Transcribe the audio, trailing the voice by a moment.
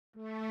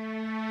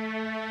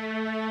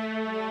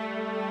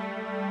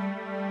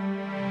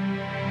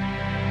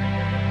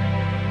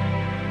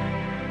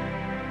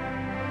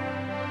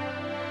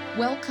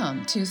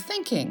Welcome to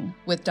Thinking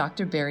with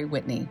Dr. Barry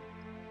Whitney.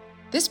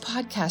 This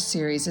podcast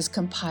series is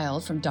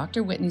compiled from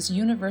Dr. Whitney's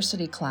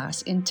university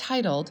class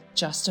entitled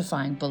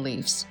Justifying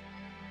Beliefs.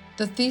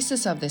 The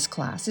thesis of this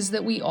class is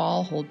that we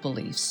all hold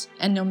beliefs,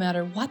 and no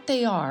matter what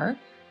they are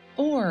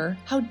or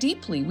how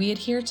deeply we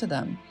adhere to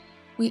them,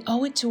 we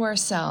owe it to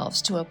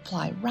ourselves to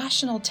apply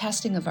rational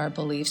testing of our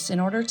beliefs in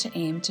order to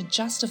aim to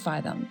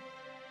justify them.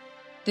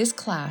 This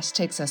class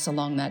takes us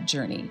along that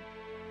journey,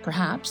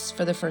 perhaps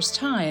for the first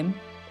time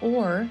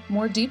or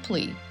more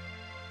deeply.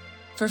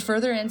 For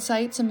further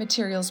insights and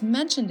materials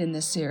mentioned in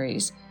this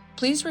series,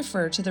 please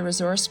refer to the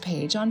resource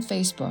page on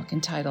Facebook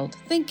entitled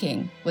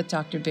Thinking with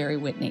Dr. Barry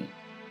Whitney.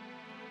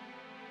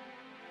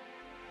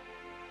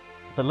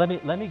 But let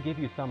me give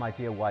you some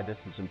idea why this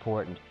is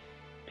important.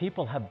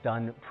 People have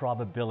done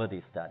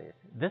probability studies.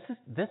 This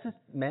is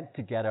meant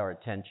to get our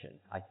attention,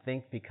 I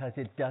think, because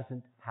it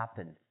doesn't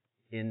happen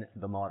in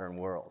the modern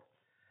world.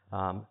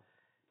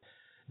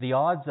 The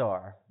odds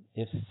are,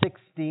 if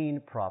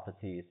 16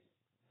 prophecies,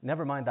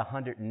 never mind the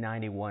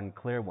 191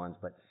 clear ones,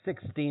 but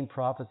 16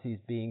 prophecies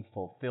being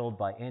fulfilled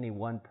by any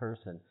one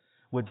person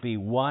would be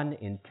 1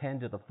 in 10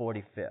 to the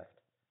 45th.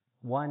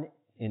 1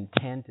 in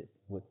 10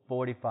 with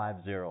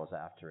 45 zeros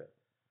after it.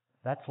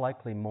 That's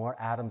likely more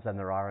atoms than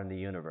there are in the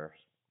universe.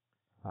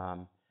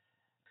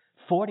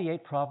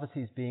 48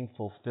 prophecies being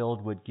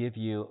fulfilled would give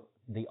you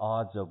the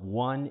odds of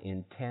 1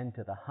 in 10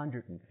 to the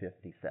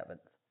 157th.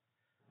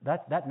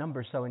 That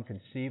number is so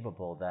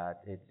inconceivable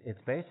that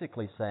it's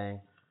basically saying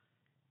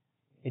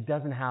it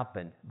doesn't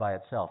happen by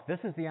itself. This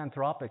is the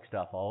anthropic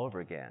stuff all over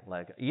again.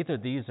 Like either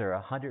these are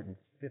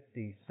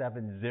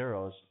 157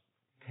 zeros,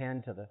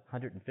 10 to the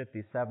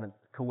 157th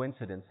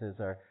coincidences,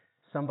 or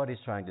somebody's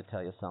trying to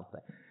tell you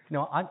something.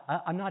 No,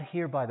 I'm not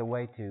here, by the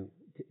way,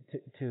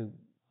 to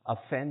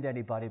offend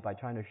anybody by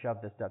trying to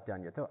shove this stuff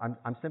down your throat.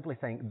 I'm simply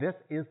saying this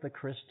is the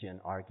Christian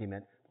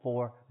argument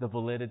for the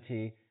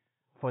validity,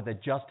 for the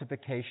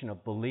justification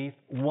of belief.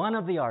 One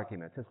of the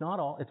arguments, it's not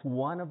all, it's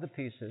one of the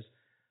pieces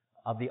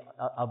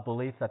of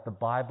belief that the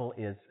Bible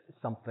is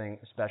something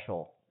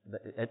special,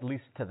 at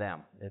least to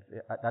them.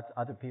 That's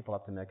other people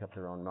have to make up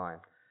their own mind.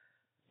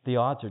 The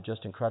odds are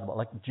just incredible.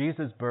 Like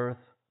Jesus' birth,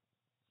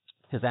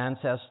 his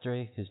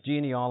ancestry, his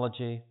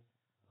genealogy,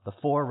 the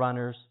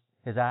forerunners,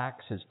 his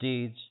acts, his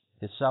deeds,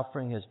 his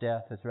suffering, his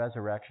death, his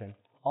resurrection,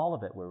 all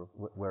of it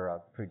were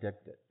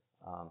predicted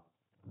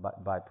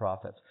by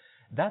prophets.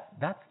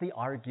 That's the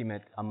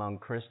argument among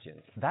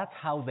Christians. That's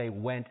how they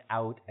went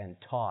out and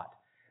taught.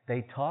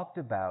 They talked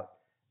about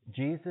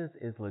Jesus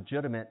is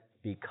legitimate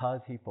because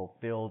he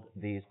fulfilled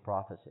these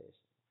prophecies.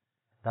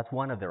 That's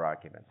one of their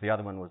arguments. The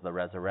other one was the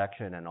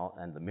resurrection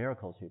and the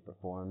miracles he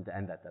performed,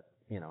 and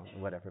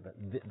whatever. But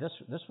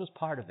this was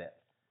part of it.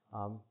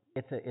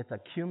 It's a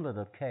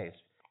cumulative case.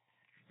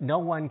 No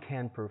one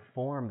can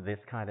perform this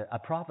kind of... A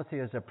prophecy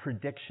is a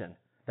prediction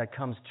that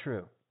comes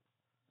true.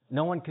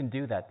 No one can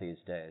do that these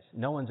days.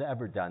 No one's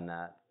ever done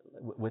that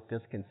with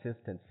this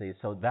consistency.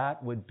 So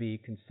that would be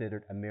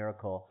considered a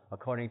miracle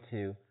according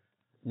to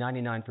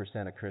 99%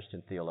 of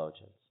Christian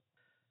theologians.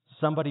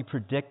 Somebody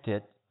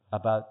predicted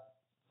about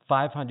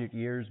 500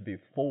 years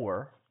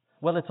before.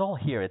 Well, it's all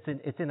here.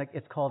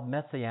 It's called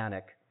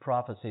Messianic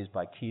Prophecies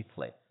by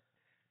Keathley.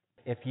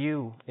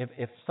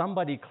 If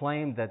somebody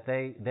claimed that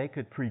they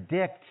could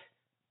predict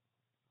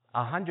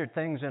 100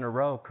 things in a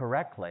row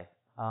correctly,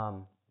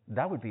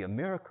 that would be a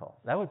miracle.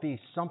 That would be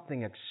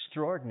something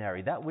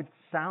extraordinary. That would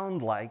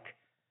sound like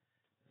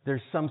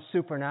there's some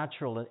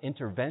supernatural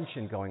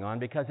intervention going on,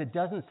 because it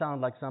doesn't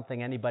sound like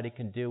something anybody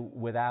can do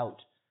without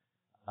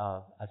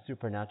a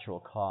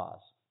supernatural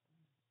cause.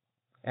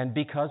 And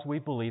because we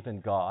believe in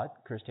God,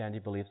 Christianity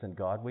believes in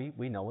God,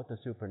 we know what the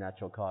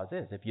supernatural cause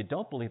is. If you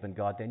don't believe in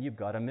God, then you've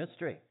got a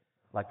mystery.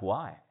 Like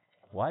why?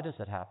 Why does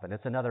it happen?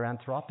 It's another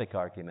anthropic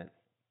argument,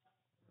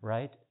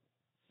 right?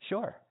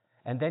 Sure.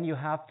 And then you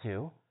have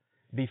to,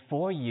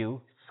 before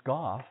you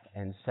scoff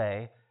and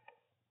say,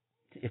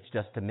 it's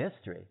just a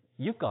mystery,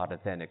 you've got to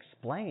then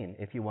explain,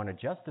 if you want to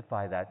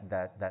justify that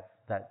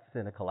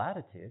cynical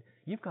attitude,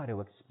 you've got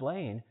to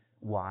explain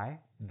why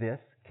this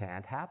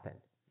can't happen.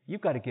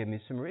 You've got to give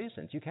me some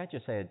reasons. You can't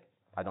just say,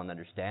 I don't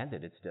understand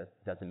it, it just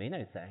doesn't mean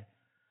anything.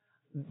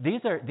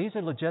 These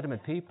are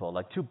legitimate people,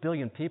 like 2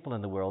 billion people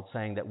in the world,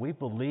 saying that we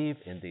believe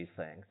in these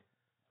things.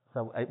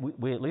 So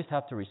we at least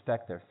have to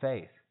respect their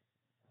faith.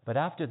 But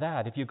after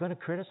that, if you're going to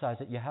criticize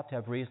it, you have to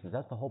have reasons.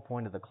 That's the whole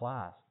point of the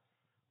class.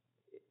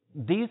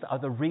 These are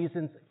the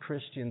reasons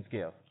Christians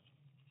give.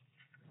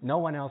 No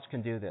one else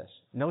can do this.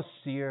 No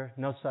seer,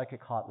 no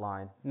psychic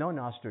hotline, no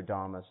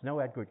Nostradamus, no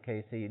Edgar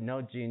Cayce,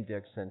 no Gene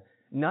Dixon.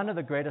 None of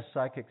the greatest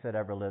psychics that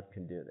ever lived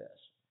can do this.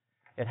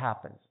 It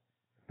happens.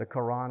 The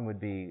Quran would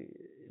be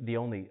the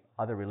only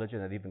other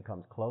religion that even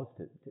comes close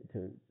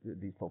to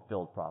these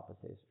fulfilled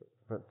prophecies,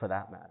 for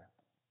that matter.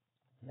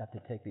 You have to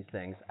take these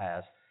things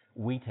as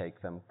we take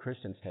them,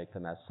 Christians take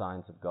them as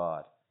signs of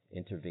God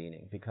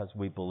intervening, because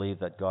we believe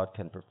that God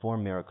can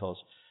perform miracles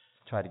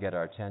try to get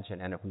our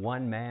attention. And if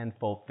one man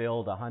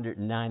fulfilled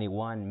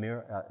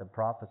 191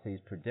 prophecies,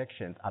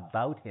 predictions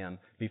about him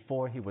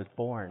before he was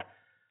born,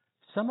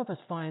 some of us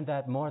find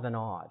that more than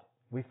odd.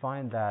 We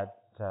find that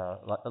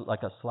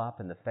like a slap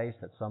in the face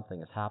that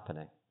something is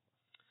happening.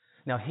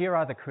 Now, here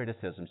are the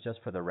criticisms, just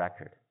for the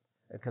record,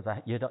 because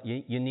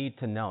you need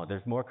to know.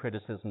 There's more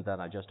criticism than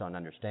I just don't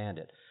understand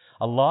it.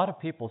 A lot of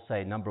people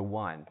say, number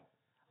one,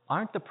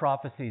 aren't the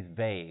prophecies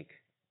vague?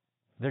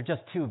 They're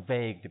just too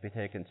vague to be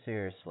taken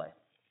seriously.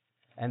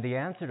 And the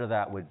answer to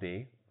that would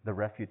be, the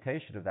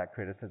refutation of that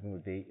criticism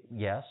would be,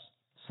 yes,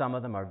 some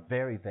of them are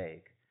very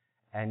vague,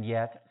 and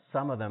yet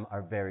some of them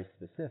are very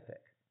specific.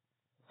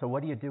 So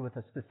what do you do with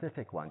the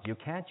specific ones? You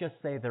can't just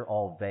say they're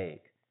all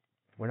vague.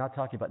 We're not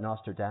talking about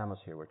Nostradamus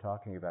here. We're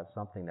talking about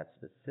something that's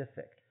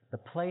specific. The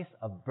place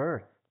of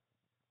birth,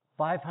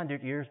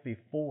 500 years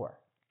before.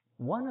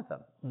 One of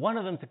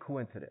them's a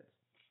coincidence.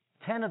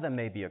 10 of them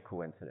may be a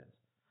coincidence.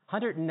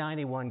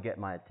 191 get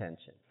my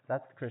attention.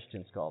 That's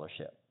Christian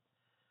scholarship.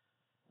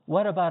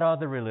 What about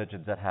other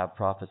religions that have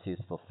prophecies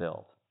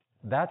fulfilled?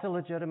 That's a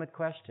legitimate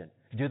question.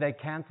 Do they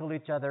cancel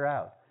each other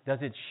out? Does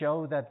it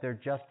show that they're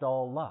just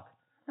all luck?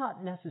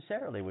 Not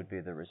necessarily would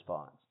be the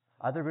response.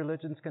 Other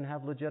religions can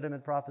have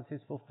legitimate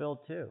prophecies fulfilled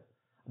too.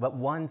 But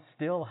one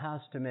still has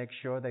to make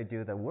sure they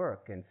do the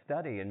work and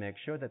study and make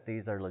sure that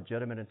these are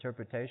legitimate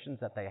interpretations,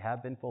 that they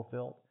have been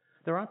fulfilled.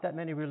 There aren't that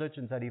many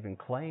religions that even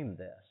claim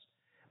this.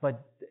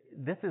 But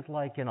this is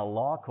like in a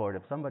law court.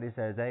 If somebody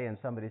says A and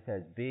somebody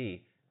says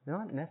B, they're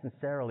not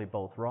necessarily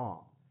both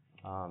wrong.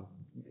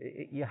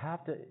 You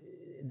have to,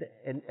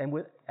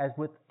 as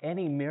with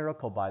any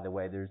miracle, by the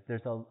way,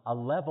 there's a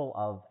level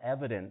of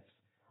evidence,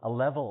 a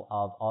level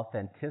of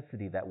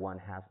authenticity that one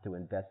has to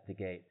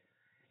investigate.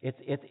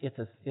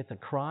 It's a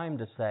crime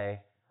to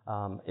say,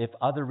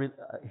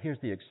 here's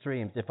the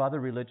extremes. If other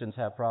religions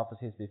have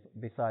prophecies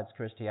besides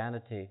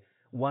Christianity,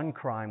 one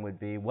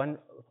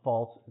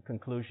false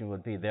conclusion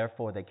would be,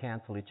 therefore they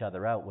cancel each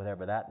other out,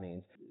 whatever that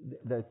means.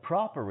 The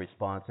proper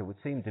response, it would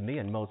seem to me,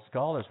 and most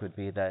scholars, would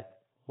be that,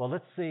 well,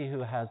 let's see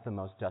who has the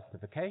most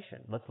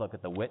justification. Let's look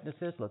at the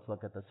witnesses. Let's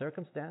look at the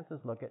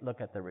circumstances. Look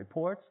at the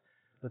reports.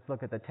 Let's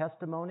look at the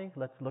testimony.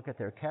 Let's look at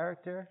their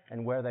character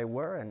and where they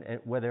were and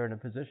whether they're in a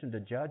position to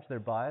judge their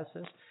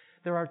biases.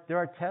 There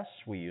are tests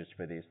we use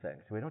for these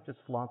things. We don't just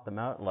flaunt them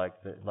out like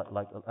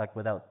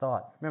without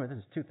thought. Remember,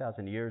 this is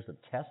 2,000 years of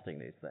testing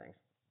these things.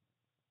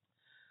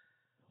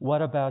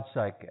 What about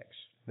psychics?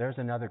 There's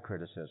another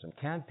criticism.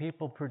 Can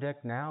people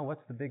predict now?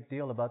 What's the big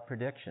deal about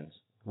predictions?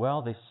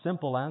 Well, the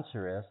simple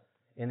answer is,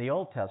 in the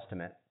Old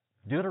Testament,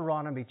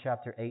 Deuteronomy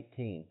chapter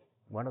 18,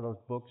 one of those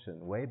books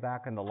way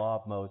back in the Law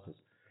of Moses,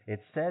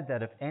 it said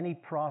that if any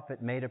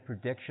prophet made a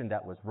prediction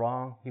that was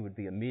wrong, he would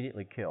be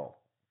immediately killed.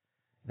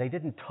 They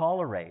didn't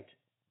tolerate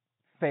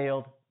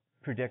failed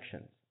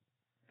predictions.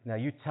 Now,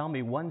 you tell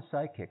me one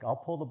psychic, I'll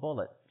pull the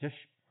bullet. Just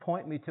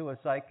point me to a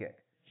psychic.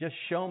 Just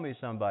show me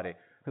somebody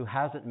who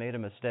hasn't made a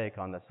mistake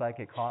on the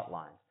psychic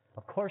hotline.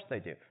 Of course they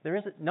do.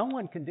 No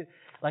one can do,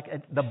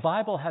 the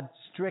Bible had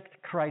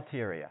strict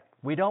criteria.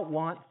 We don't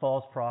want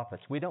false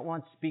prophets. We don't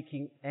want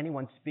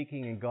anyone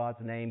speaking in God's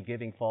name,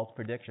 giving false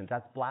predictions.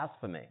 That's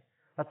blasphemy.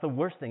 That's the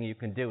worst thing you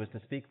can do, is to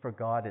speak for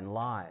God in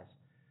lies.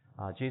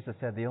 Jesus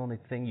said the only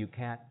thing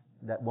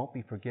that won't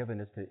be forgiven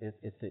is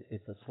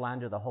to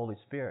slander the Holy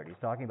Spirit. He's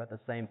talking about the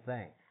same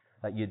thing,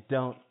 that you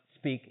don't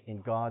speak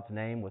in God's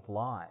name with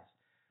lies.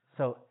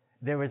 So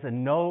there is a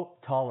no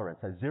tolerance,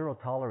 a zero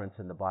tolerance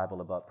in the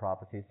Bible about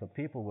prophecy. So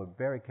people were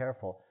very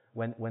careful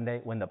when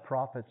the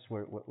prophets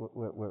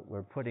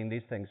were putting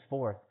these things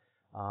forth.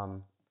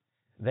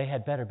 They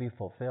had better be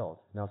fulfilled.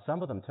 Now,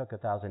 some of them took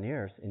 1,000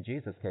 years, in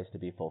Jesus' case, to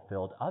be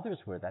fulfilled. Others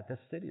were that this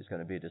city is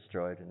going to be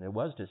destroyed, and it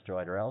was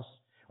destroyed, or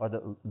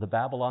the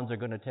Babylons are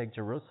going to take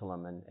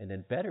Jerusalem, and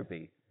it better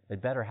be.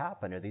 It better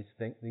happen, or these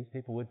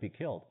people would be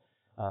killed.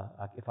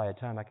 If I had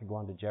time, I could go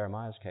on to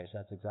Jeremiah's case.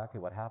 That's exactly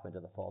what happened to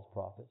the false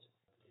prophets.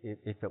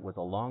 If it was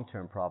a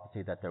long-term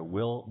prophecy that there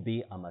will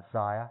be a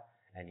Messiah,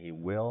 and he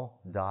will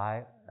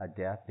die a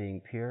death being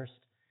pierced,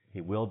 he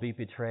will be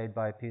betrayed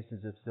by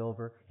pieces of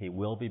silver, he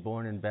will be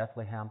born in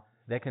Bethlehem,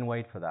 they can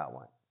wait for that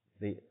one.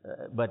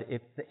 But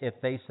if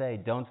they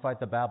say, don't fight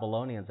the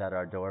Babylonians at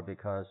our door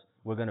because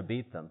we're going to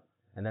beat them,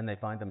 and then they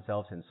find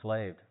themselves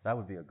enslaved, that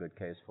would be a good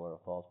case for a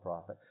false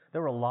prophet.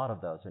 There were a lot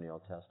of those in the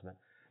Old Testament.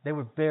 They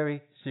were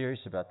very serious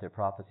about their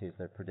prophecies,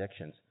 their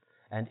predictions.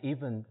 And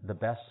even the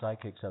best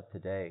psychics of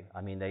today,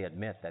 they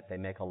admit that they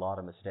make a lot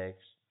of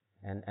mistakes.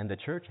 And the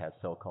church has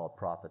so-called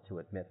prophets who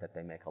admit that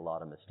they make a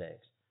lot of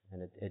mistakes.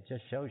 And it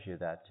just shows you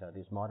that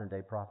these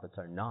modern-day prophets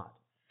are not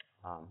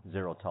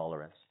zero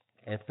tolerance.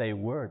 If they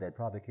were, they'd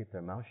probably keep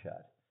their mouth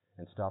shut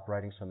and stop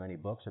writing so many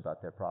books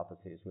about their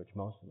prophecies, which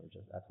most of them are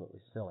just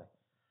absolutely silly.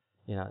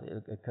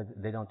 Because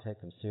they don't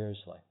take them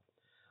seriously.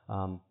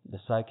 The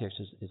psychics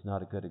is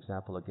not a good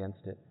example against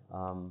it.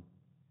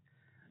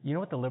 You know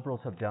what the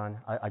liberals have done?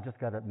 I just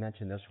got to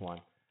mention this one.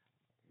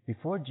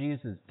 Before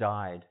Jesus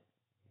died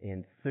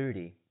in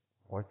 30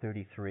 or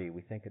 33,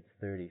 we think it's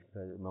 30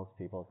 for most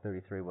people.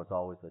 33 was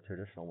always the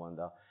traditional one,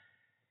 though.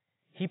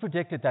 He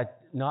predicted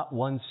that not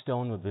one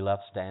stone would be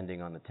left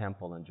standing on the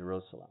temple in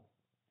Jerusalem.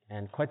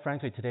 And quite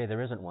frankly, today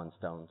there isn't one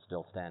stone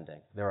still standing.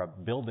 There are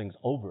buildings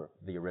over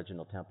the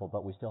original temple,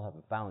 but we still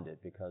haven't found it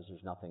because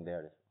there's nothing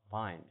there to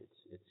find.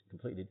 It's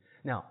completely...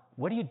 Now,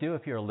 what do you do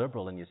if you're a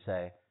liberal and you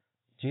say,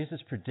 Jesus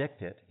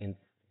predicted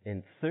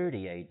in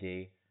 30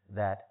 A.D.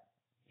 that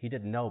he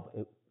didn't know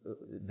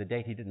the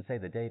date, he didn't say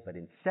the date, but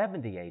in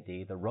 70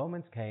 A.D. the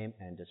Romans came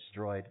and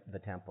destroyed the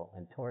temple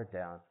and tore it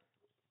down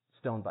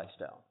stone by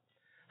stone.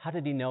 How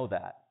did he know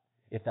that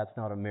if that's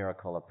not a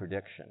miracle, a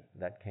prediction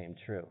that came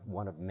true,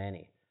 one of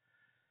many?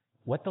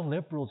 What the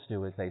liberals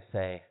do is they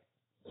say,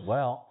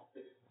 well,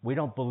 we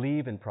don't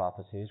believe in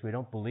prophecies, we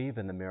don't believe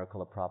in the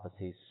miracle of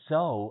prophecies,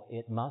 so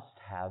it must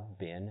have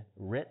been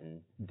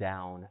written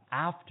down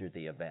after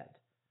the event.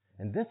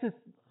 And this is,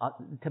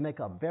 to make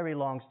a very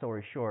long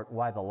story short,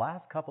 why the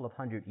last couple of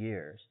 100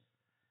 years,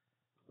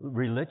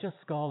 religious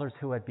scholars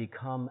who had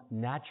become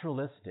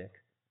naturalistic,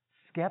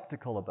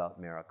 skeptical about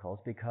miracles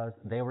because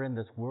they were in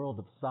this world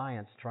of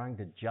science trying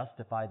to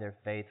justify their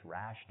faith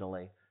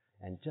rationally,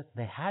 and just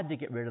they had to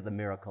get rid of the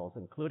miracles,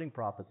 including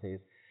prophecies.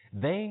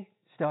 They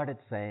started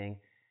saying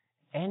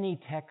any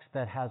text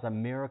that has a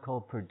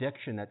miracle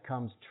prediction that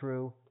comes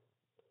true,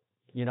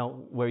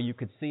 where you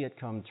could see it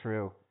come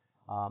true,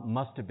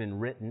 must have been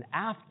written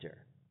after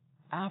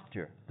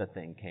the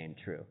thing came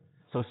true.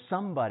 So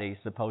somebody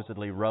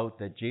supposedly wrote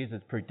that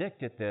Jesus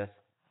predicted this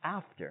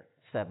after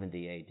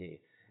 70 A.D.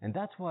 And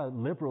that's why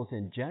liberals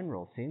in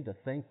general seem to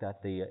think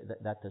that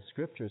the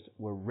scriptures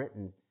were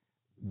written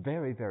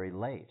very, very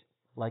late,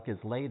 like as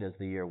late as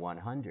the year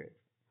 100.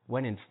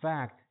 When in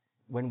fact,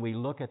 when we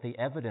look at the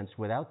evidence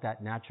without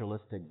that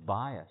naturalistic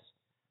bias,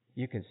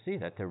 you can see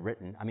that they're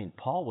written. I mean,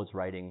 Paul was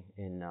writing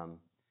in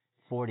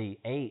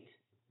 48.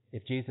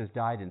 If Jesus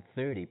died in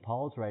 30,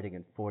 Paul's writing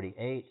in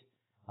 48.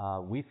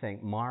 We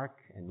think Mark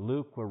and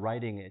Luke were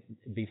writing it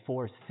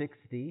before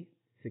 60,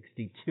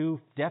 62,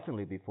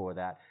 definitely before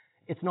that.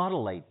 It's not a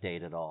late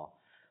date at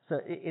all. So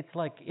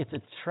it's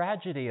a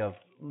tragedy of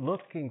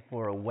looking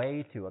for a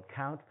way to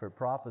account for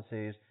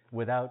prophecies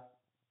without,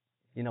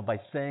 by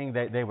saying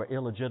that they were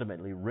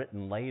illegitimately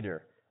written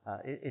later.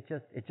 It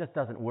just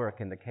doesn't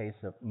work in the case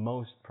of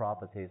most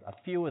prophecies. A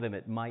few of them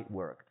it might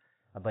work,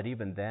 but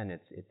even then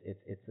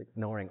it's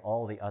ignoring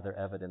all the other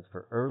evidence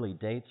for early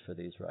dates for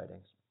these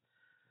writings.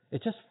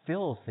 It just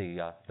fills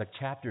the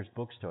chapters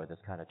bookstore, this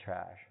kind of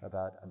trash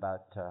about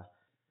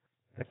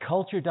the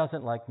culture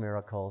doesn't like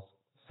miracles,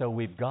 so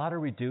we've got to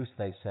reduce,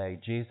 they say,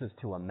 Jesus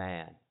to a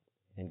man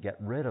and get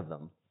rid of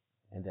them.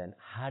 And then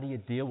how do you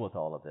deal with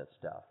all of this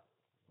stuff?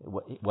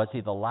 Was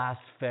he the last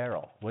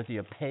pharaoh? Was he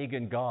a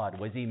pagan god?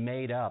 Was he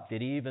made up?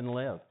 Did he even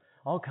live?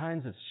 All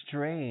kinds of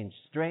strange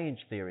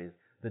theories.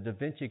 The Da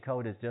Vinci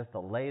Code is just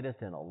the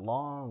latest in a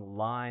long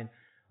line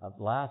of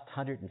last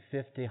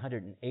 150,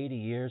 180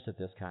 years of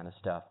this kind of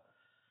stuff.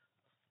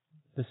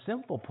 The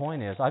simple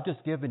point is, I've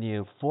just given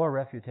you 4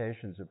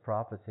 refutations of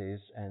prophecies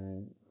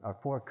or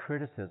 4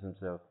 criticisms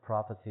of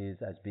prophecies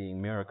as being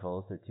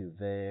miracles. They're too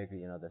vague.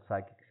 The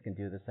psychics can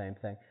do the same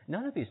thing.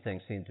 None of these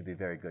things seem to be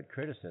very good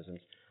criticisms.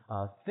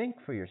 Think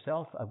for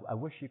yourself. I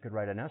wish you could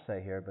write an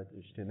essay here, but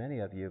there's too many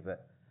of you.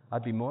 But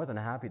I'd be more than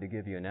happy to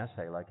give you an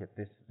essay, like if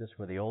this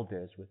were the old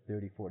days with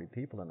 30, 40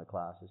 people in the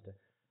classes, to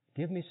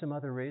give me some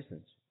other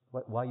reasons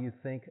why you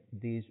think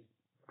these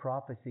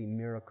prophecy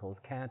miracles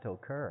can't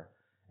occur.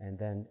 And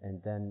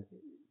then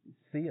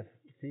see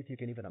if you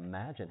can even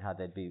imagine how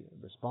they'd be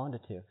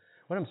responded to.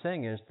 What I'm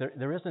saying is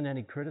there isn't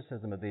any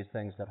criticism of these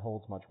things that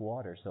holds much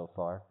water so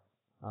far.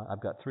 I've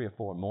got 3 or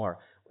 4 more.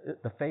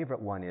 The favorite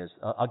one is,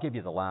 I'll give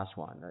you the last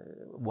one.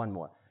 One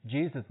more.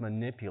 Jesus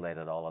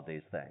manipulated all of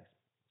these things.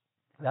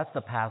 That's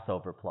the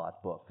Passover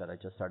plot book that I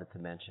just started to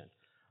mention.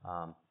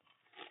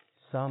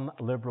 Some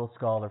liberal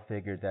scholar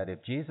figured that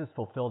if Jesus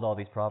fulfilled all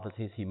these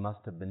prophecies, he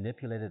must have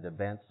manipulated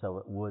events so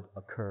it would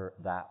occur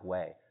that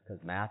way.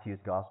 Because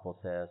Matthew's gospel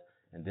says,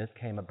 and this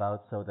came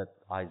about so that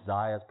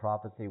Isaiah's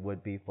prophecy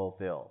would be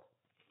fulfilled.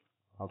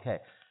 Okay,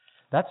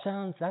 that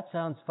sounds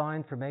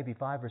fine for maybe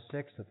 5 or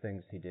 6 of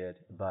things he did,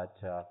 but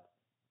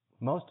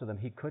most of them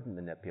he couldn't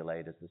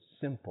manipulate is the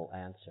simple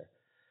answer.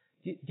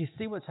 Do you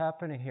see what's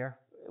happening here?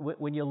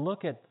 When you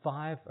look at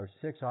 5 or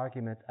 6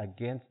 arguments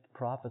against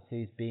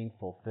prophecies being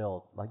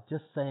fulfilled, like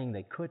just saying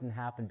they couldn't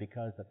happen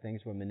because the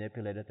things were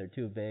manipulated, they're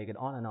too vague, and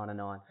on and on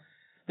and on,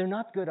 they're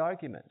not good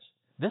arguments.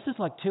 This is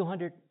like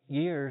 200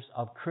 years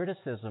of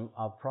criticism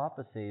of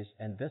prophecies,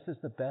 and this is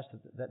the best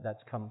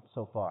that's come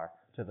so far.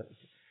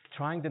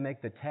 Trying to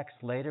make the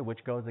text later,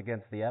 which goes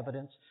against the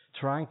evidence,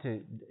 trying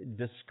to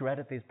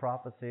discredit these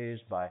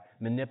prophecies by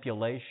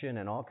manipulation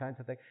and all kinds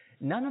of things.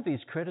 None of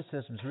these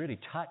criticisms really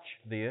touch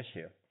the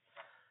issue.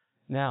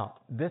 Now,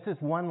 this is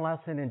one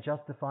lesson in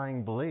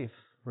justifying belief.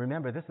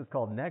 Remember, this is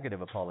called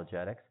negative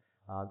apologetics.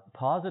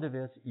 Positive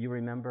is, you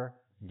remember,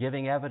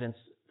 giving evidence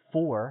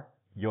for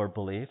your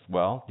belief.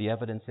 Well, the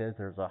evidence is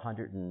there's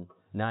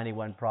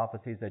 191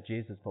 prophecies that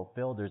Jesus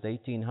fulfilled. There's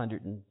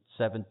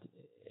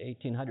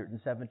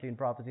 1,817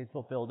 prophecies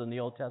fulfilled in the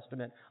Old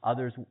Testament.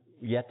 Others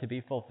yet to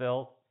be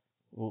fulfilled.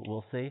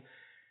 We'll see.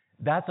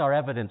 That's our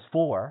evidence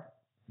for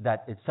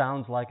that it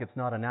sounds like it's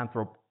not an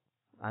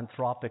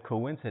anthropic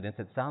coincidence.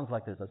 It sounds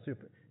like there's a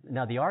super.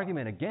 Now, the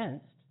argument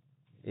against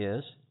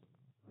is,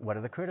 what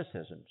are the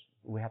criticisms?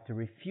 We have to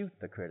refute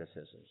the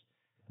criticisms.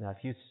 Now,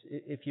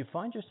 if you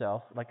find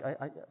yourself, like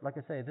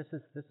I say, this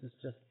is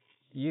just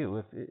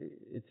you.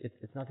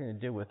 It's nothing to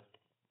do with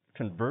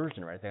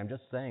conversion or anything. I'm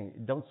just saying,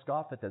 don't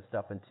scoff at this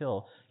stuff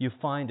until you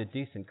find a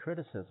decent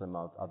criticism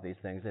of these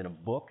things in a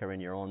book or in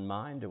your own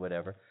mind or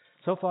whatever.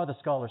 So far, the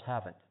scholars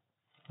haven't.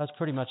 That's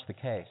pretty much the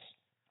case.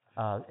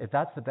 If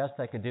that's the best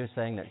I can do,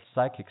 saying that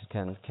psychics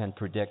can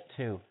predict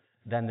too,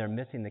 then they're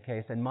missing the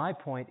case. And my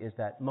point is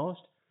that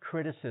most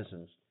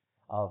criticisms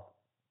of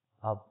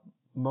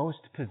most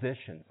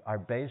positions are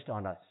based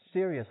on a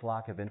serious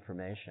lack of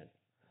information.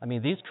 I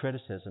mean, these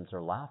criticisms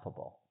are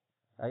laughable.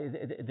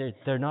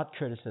 They're not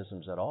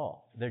criticisms at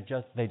all. They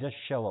just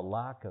show a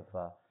lack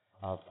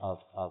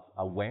of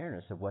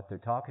awareness of what they're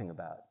talking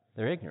about.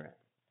 They're ignorant,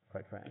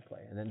 quite frankly,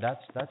 and then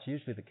that's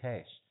usually the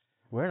case.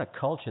 We're in a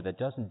culture that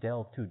doesn't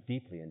delve too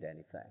deeply into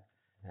anything,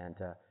 and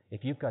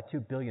if you've got 2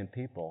 billion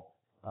people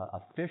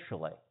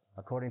officially,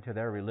 according to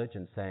their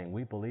religion, saying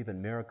we believe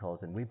in miracles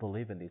and we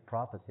believe in these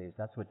prophecies,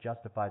 that's what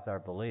justifies our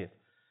belief,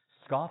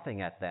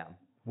 scoffing at them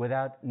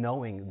without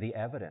knowing the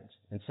evidence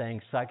and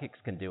saying psychics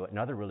can do it and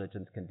other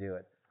religions can do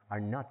it are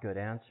not good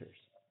answers.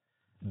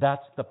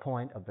 That's the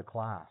point of the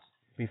class.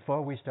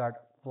 Before we start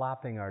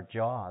flapping our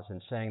jaws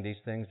and saying these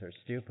things are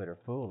stupid or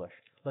foolish,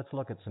 let's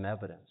look at some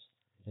evidence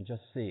and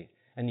just see.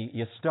 And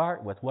you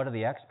start with what are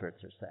the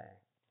experts are saying.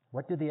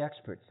 What do the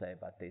experts say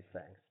about these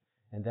things?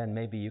 And then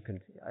maybe you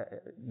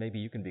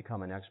can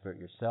become an expert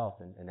yourself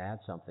and add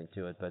something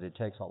to it, but it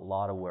takes a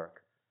lot of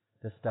work.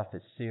 This stuff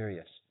is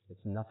serious. It's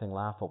nothing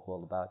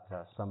laughable about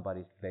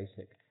somebody's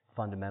basic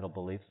fundamental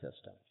belief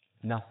system.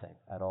 Nothing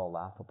at all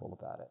laughable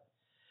about it.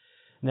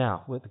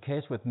 Now, with the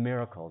case with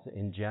miracles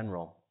in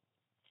general,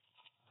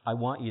 I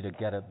want you to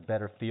get a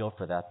better feel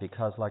for that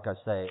because, like I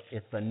say,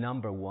 it's the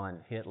number one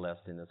hit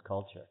list in this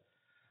culture.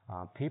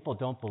 People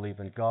don't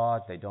believe in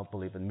God, they don't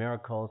believe in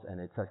miracles,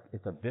 and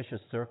it's a vicious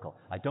circle.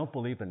 I don't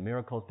believe in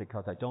miracles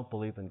because I don't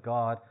believe in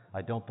God.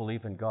 I don't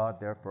believe in God,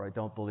 therefore I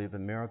don't believe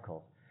in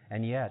miracles.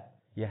 And yet,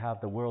 you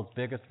have the world's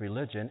biggest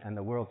religion and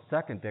the world's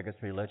second biggest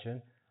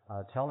religion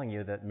telling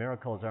you that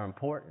miracles are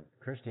important.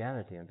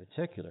 Christianity in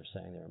particular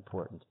saying they're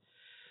important.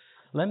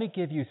 Let me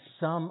give you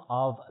some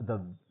of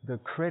the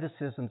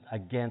criticisms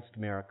against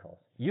miracles.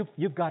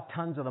 You've got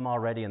tons of them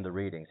already in the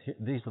readings.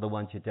 These are the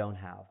ones you don't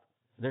have.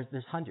 There's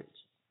hundreds.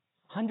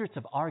 Hundreds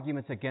of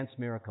arguments against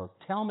miracles.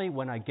 Tell me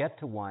when I get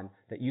to one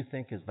that you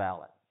think is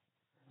valid.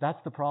 That's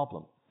the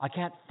problem. I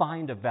can't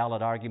find a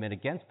valid argument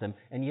against them,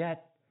 and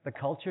yet the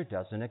culture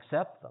doesn't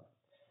accept them.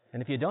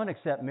 And if you don't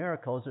accept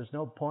miracles, there's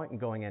no point in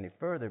going any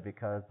further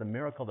because the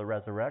miracle, the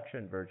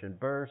resurrection, virgin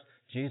birth,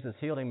 Jesus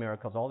healing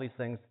miracles, all these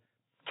things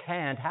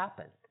can't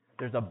happen.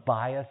 There's a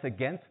bias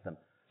against them.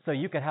 So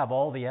you could have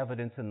all the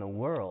evidence in the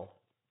world.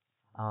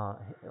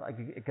 Like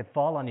it could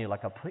fall on you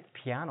like a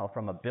piano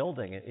from a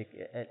building,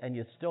 and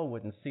you still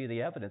wouldn't see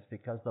the evidence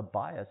because the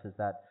bias is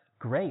that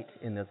great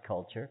in this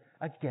culture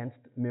against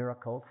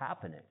miracles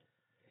happening.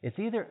 It's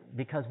either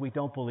because we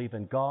don't believe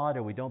in God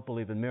or we don't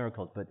believe in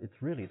miracles, but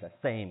it's really the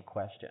same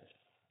question.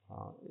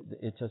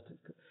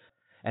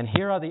 And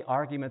here are the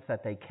arguments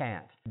that they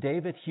can't.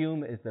 David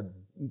Hume is the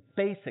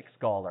basic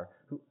scholar,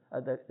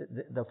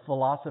 the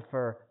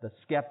philosopher, the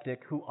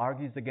skeptic who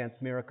argues against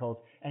miracles,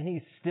 and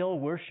he's still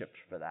worshipped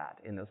for that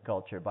in this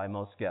culture by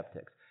most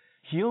skeptics.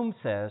 Hume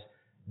says,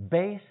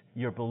 base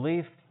your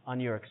belief on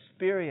your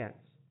experience.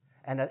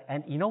 And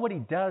you know what he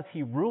does?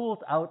 He rules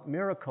out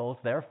miracles,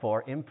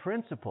 therefore, in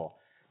principle.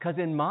 Because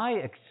in my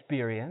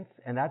experience,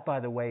 and that, by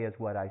the way, is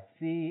what I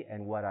see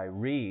and what I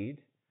read,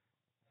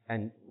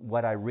 and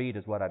what I read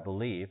is what I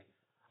believe,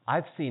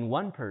 I've seen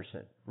one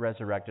person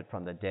resurrected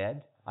from the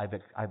dead. I've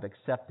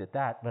accepted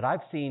that. But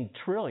I've seen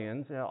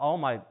trillions, all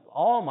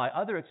my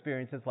other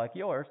experiences like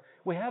yours,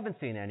 we haven't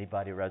seen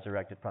anybody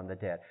resurrected from the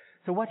dead.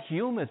 So what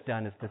Hume has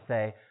done is to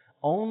say,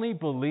 only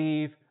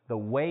believe the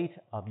weight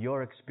of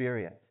your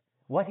experience.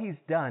 What he's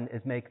done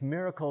is make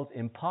miracles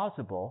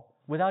impossible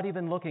without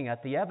even looking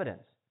at the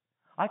evidence.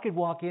 I could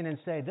walk in and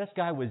say, this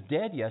guy was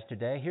dead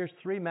yesterday. Here's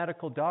 3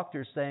 medical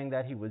doctors saying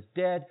that he was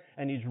dead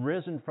and he's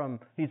risen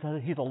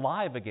he's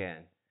alive again.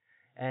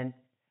 And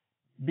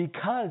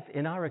because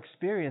in our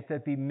experience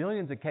there'd be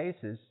millions of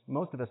cases,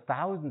 most of us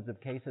thousands of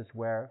cases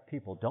where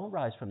people don't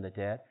rise from the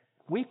dead,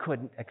 we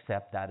couldn't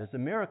accept that as a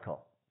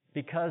miracle.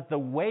 Because the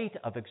weight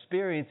of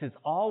experience is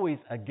always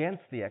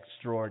against the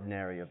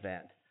extraordinary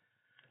event.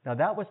 Now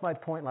that was my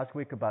point last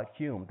week about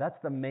Hume.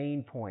 That's the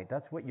main point.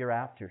 That's what you're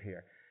after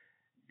here.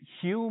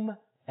 Hume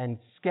and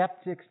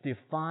skeptics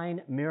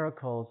define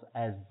miracles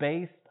as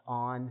based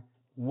on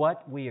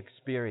what we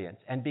experience.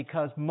 And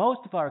because most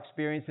of our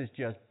experience is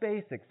just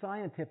basic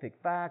scientific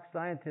facts,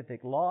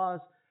 scientific laws,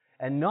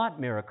 and not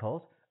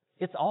miracles,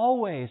 it's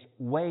always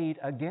weighed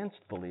against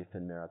belief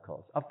in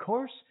miracles. Of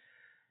course,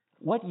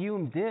 what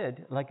Hume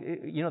did,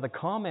 the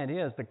comment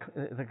is,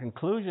 the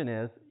conclusion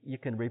is, you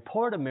can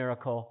report a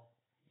miracle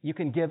you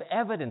can give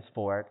evidence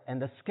for it,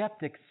 and the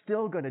skeptic's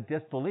still going to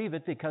disbelieve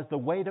it because the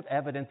weight of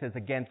evidence is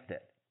against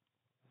it.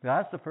 Now,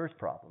 that's the first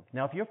problem.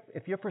 Now,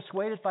 if you're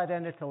persuaded by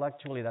that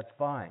intellectually, that's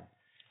fine.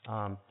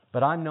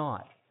 But I'm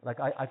not.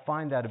 I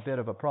find that a bit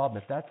of a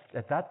problem.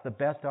 If that's the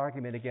best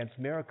argument against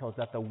miracles,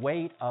 that the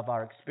weight of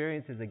our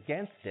experience is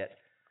against it,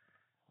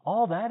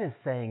 all that is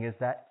saying is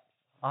that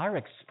our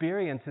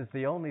experience is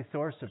the only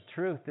source of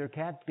truth. There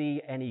can't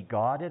be any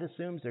God, it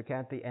assumes. There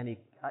can't be any...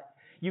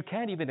 you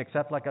can't even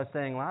accept, like I was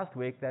saying last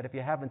week, that if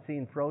you haven't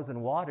seen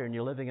frozen water and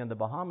you're living in the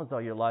Bahamas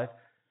all your life,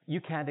 you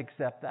can't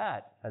accept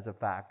that as a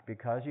fact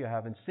because you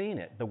haven't seen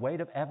it. The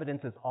weight of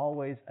evidence is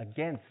always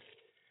against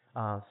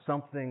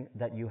something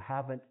that you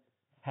haven't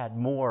had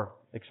more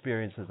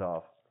experiences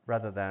of,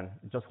 rather than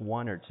just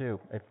one or two,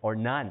 or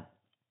none.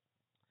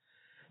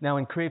 Now,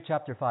 in Creve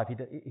chapter 5,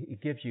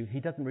 he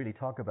doesn't really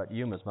talk about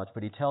Hume as much,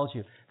 but he tells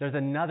you there's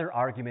another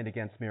argument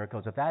against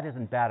miracles. If that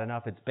isn't bad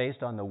enough, it's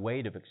based on the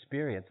weight of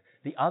experience.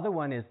 The other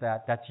one is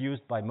that's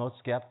used by most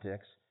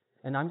skeptics,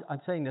 and I'm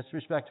saying this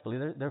respectfully.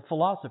 They're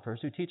philosophers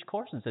who teach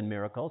courses in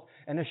miracles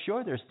and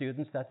assure their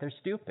students that they're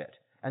stupid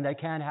and they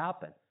can't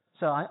happen.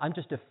 So I'm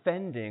just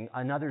defending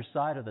another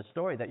side of the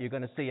story that you're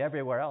going to see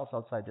everywhere else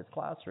outside this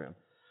classroom.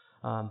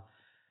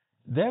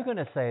 They're going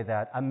to say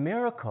that a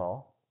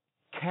miracle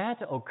can't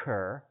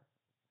occur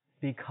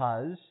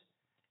because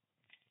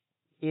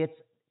it's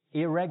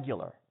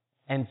irregular.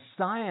 And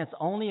science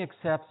only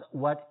accepts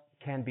what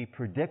can be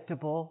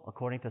predictable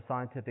according to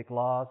scientific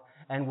laws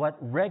and what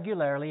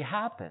regularly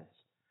happens.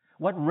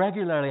 What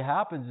regularly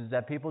happens is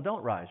that people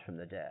don't rise from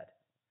the dead.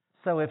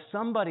 So if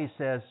somebody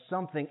says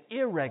something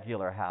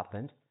irregular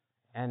happened,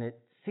 and it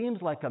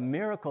seems like a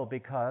miracle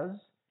because,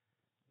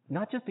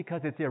 not just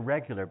because it's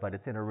irregular, but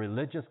it's in a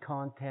religious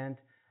content,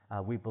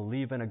 we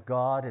believe in a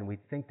God, and we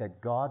think that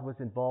God was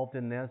involved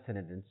in this, and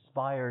it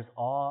inspires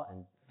awe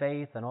and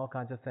faith and all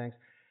kinds of things.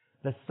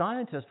 The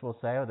scientist will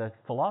say, or the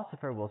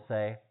philosopher will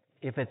say,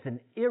 if it's an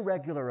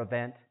irregular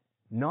event,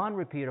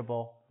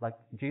 non-repeatable, like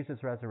Jesus'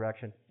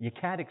 resurrection, you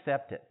can't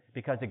accept it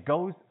because it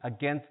goes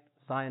against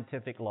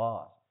scientific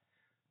laws.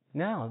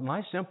 Now,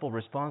 my simple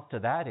response to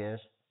that is,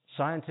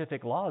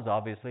 scientific laws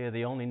obviously is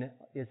the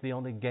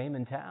only game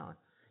in town.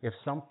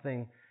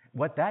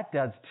 What that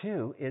does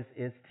too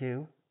is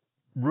to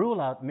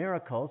rule out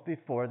miracles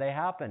before they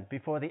happen,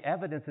 before the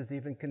evidence is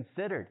even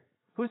considered.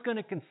 Who's going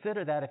to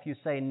consider that if you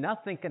say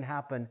nothing can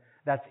happen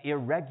that's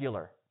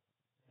irregular,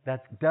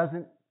 that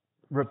doesn't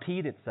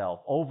repeat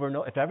itself over and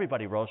over? If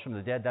everybody rose from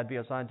the dead, that'd be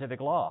a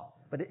scientific law.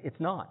 But it's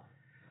not.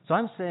 So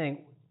I'm saying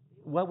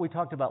what we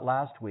talked about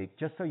last week,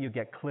 just so you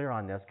get clear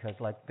on this, because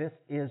this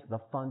is the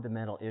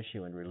fundamental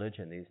issue in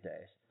religion these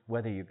days,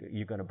 whether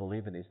you're going to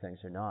believe in these things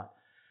or not.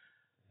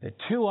 The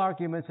two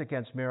arguments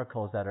against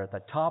miracles that are at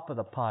the top of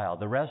the pile,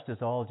 the rest is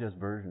all just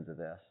versions of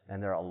this,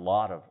 and there are a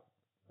lot of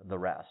the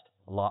rest.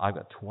 I've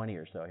got 20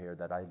 or so here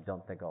that I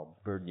don't think I'll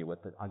burden you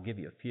with, but I'll give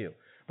you a few.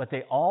 But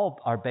they all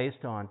are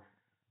based on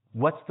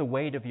what's the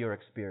weight of your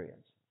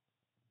experience.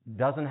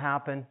 Doesn't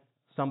happen,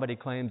 somebody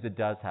claims it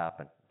does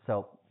happen.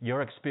 So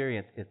your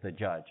experience is the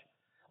judge.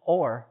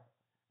 Or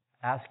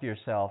ask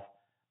yourself,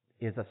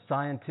 is a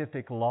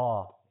scientific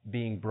law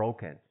being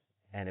broken?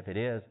 And if it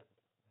is,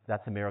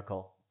 that's a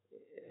miracle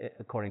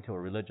according to a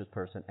religious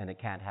person, and it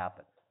can't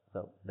happen.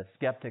 So the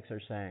skeptics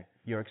are saying,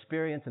 your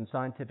experience and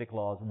scientific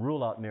laws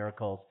rule out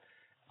miracles.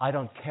 I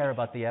don't care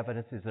about the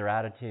evidence, is their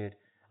attitude.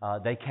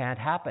 They can't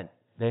happen.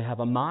 They have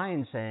a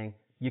mind saying,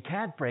 you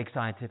can't break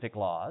scientific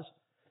laws,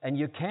 and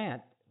you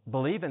can't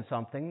believe in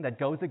something that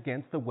goes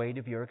against the weight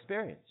of your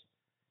experience.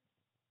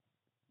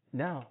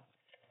 Now,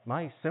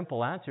 my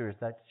simple answer is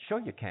that, sure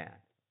you can.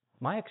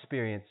 My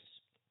experience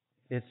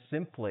is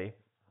simply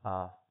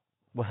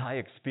what I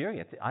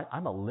experience.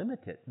 I'm a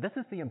limited. This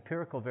is the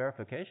empirical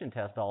verification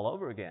test all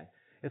over again.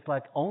 It's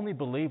like only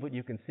believe what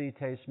you can see,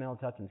 taste, smell,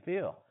 touch, and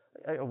feel,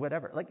 or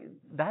whatever.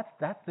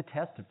 That's the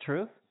test of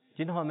truth.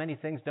 Do you know how many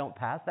things don't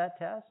pass that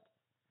test?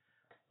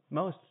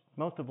 Most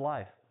of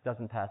life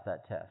doesn't pass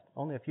that test.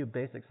 Only a few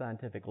basic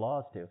scientific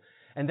laws do.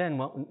 And then,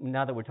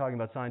 now that we're talking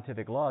about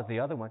scientific laws, the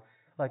other one,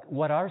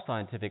 what are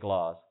scientific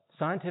laws?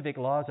 Scientific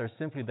laws are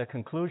simply the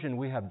conclusion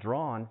we have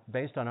drawn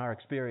based on our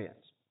experience.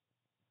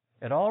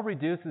 It all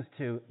reduces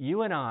to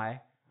you and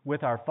I,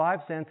 with our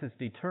five senses,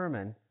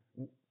 determine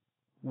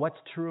what's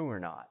true or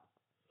not.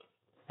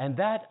 And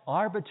that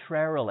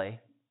arbitrarily,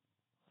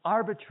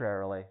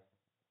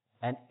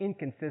 and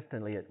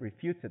inconsistently, it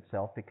refutes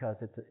itself because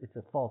it's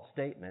a false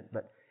statement,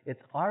 but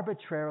it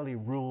arbitrarily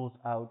rules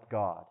out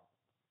God.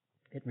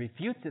 It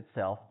refutes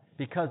itself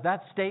because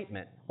that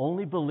statement,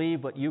 only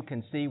believe what you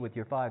can see with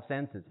your five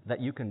senses,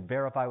 that you can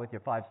verify with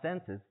your five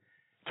senses,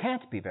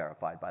 can't be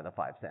verified by the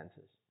five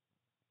senses.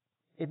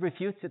 It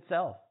refutes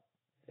itself.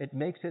 It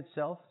makes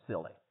itself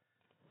silly.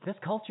 This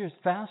culture is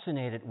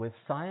fascinated with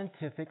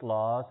scientific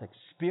laws,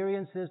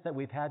 experiences that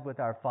we've had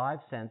with our five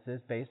senses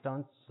based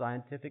on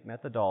scientific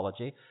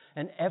methodology,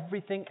 and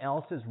everything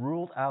else is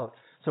ruled out.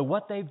 So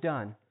what they've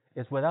done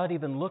is, without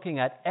even looking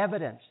at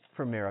evidence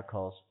for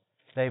miracles,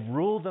 They've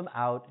ruled them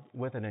out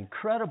with an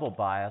incredible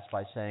bias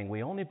by saying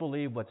we only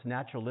believe what's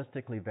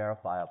naturalistically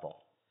verifiable.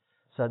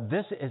 So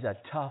this is a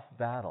tough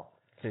battle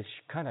to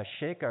kind of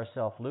shake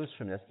ourselves loose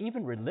from this.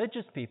 Even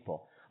religious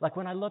people, like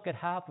when I look at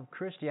half of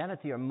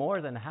Christianity, or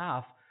more than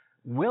half,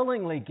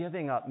 willingly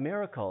giving up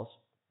miracles.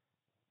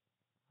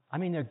 I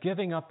mean, they're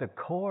giving up the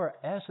core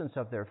essence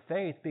of their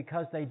faith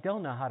because they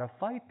don't know how to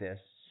fight this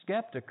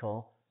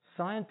skeptical,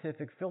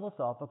 scientific,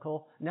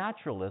 philosophical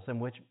naturalism,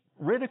 which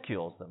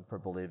ridicules them for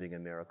believing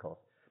in miracles.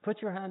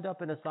 Put your hand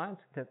up in a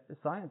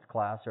science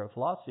class or a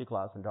philosophy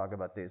class and talk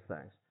about these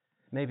things.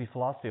 Maybe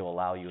philosophy will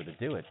allow you to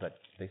do it, but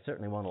they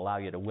certainly won't allow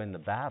you to win the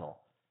battle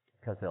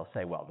because they'll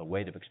say, well, the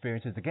weight of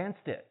experience is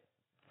against it.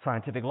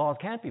 Scientific laws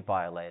can't be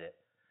violated.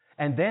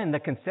 And then the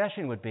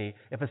concession would be,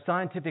 if a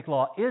scientific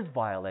law is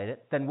violated,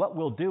 then what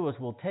we'll do is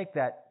we'll take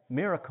that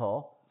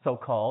miracle,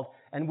 so-called,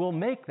 and we'll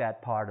make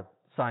that part of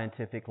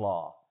scientific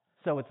law.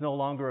 So it's no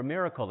longer a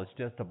miracle, it's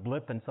just a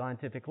blip in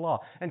scientific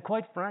law. And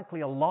quite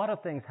frankly, a lot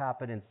of things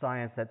happen in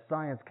science that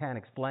science can't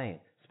explain,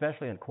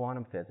 especially in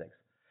quantum physics.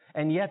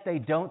 And yet they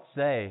don't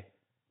say,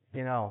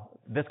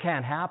 this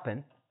can't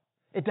happen.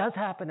 It does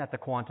happen at the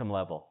quantum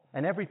level.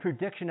 And every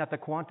prediction at the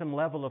quantum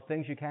level of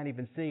things you can't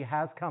even see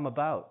has come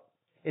about.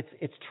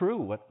 It's true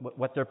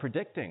what they're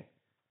predicting.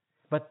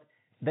 But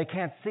they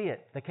can't see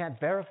it. They can't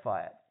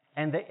verify it.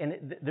 And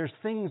there's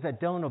things that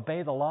don't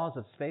obey the laws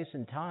of space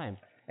and time,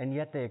 and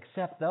yet they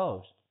accept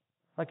those.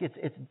 Like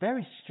it's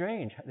very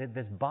strange,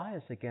 this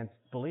bias against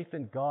belief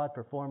in God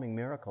performing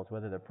miracles,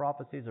 whether they're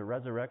prophecies or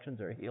resurrections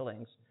or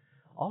healings.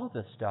 All of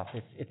this stuff,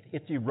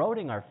 it's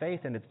eroding our faith,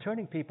 and it's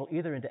turning people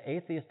either into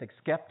atheistic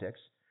skeptics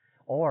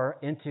or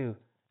into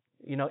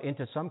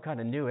some kind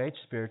of New Age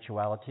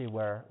spirituality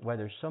where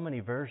there's so many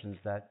versions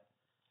that,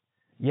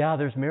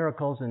 there's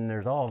miracles and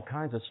there's all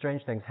kinds of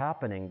strange things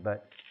happening,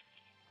 but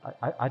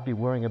I'd be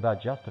worrying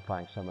about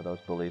justifying some of those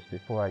beliefs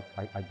before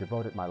I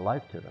devoted my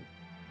life to them.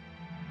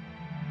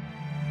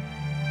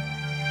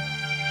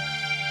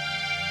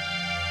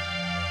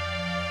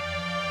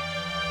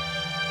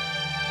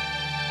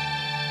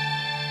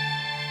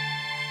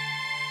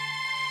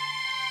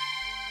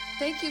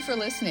 Thank you for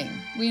listening.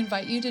 We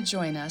invite you to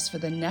join us for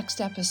the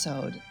next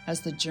episode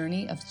as the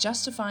journey of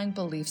justifying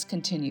beliefs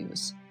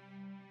continues.